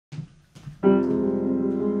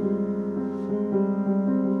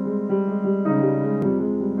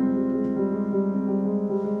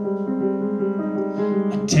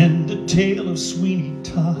Tend a tale of Sweeney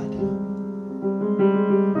Todd.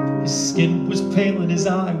 His skin was pale and his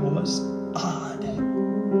eye was odd.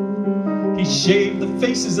 He shaved the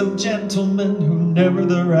faces of gentlemen who never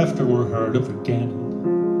thereafter were heard of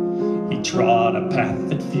again. He trod a path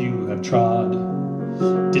that few have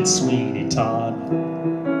trod, did Sweeney Todd,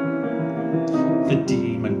 the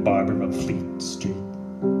demon barber of Fleet Street.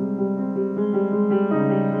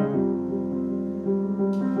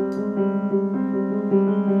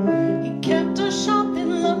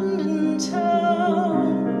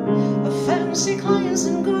 Clients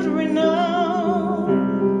in good renown.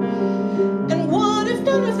 And what if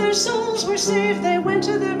none of their souls were saved? They went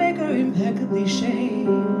to their maker impeccably shaved.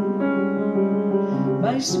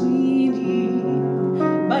 My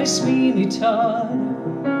Sweeney Todd,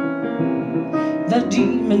 the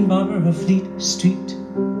demon barber of Fleet Street.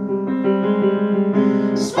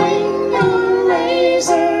 Swing your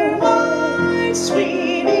razor wide,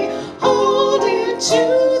 Sweeney, hold it to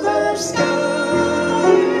the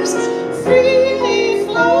skies. Freely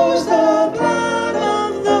flows the blood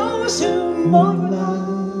of those who moralize.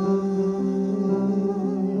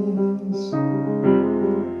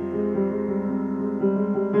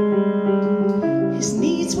 His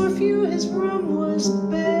needs were few, his room was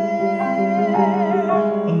bare.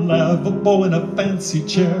 A lavabo and a fancy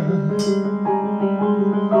chair,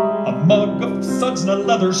 a mug of suds and a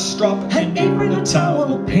leather strop, an apron, a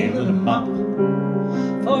towel, a pail and a mop.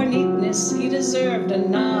 For neatness he deserved a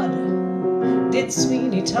nod, did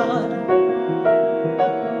Sweeney Todd,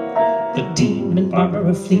 the demon barber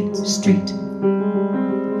of Fleet Street.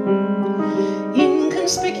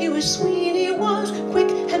 Inconspicuous Sweeney was, quick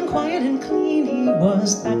and quiet and clean he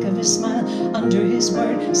was. Back of his smile, under his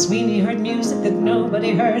word, Sweeney heard music that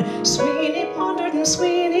nobody heard. Sweeney pondered and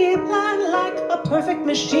Sweeney planned, like a perfect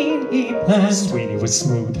machine he planned. Sweeney was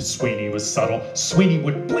smooth, Sweeney was subtle, Sweeney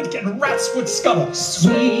would blink and rats would scuttle.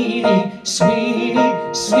 Sweeney,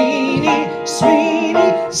 Sweeney, Sweeney,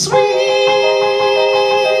 Sweeney, Sweeney.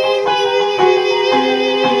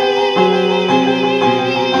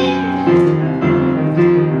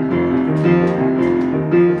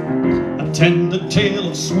 Attend the tale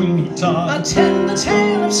of Sweeney Todd. Attend the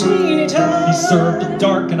tale of Sweeney Todd. He served a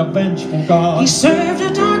dark and a vengeful God. He served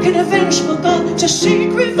a dark and a vengeful God. To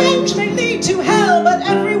seek revenge may lead to hell, but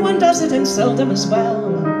everyone does it and seldom as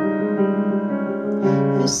well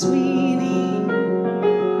as Sweeney,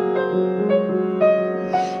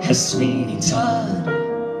 as Sweeney Todd,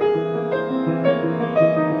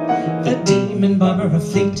 the demon barber of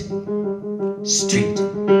Fleet Street.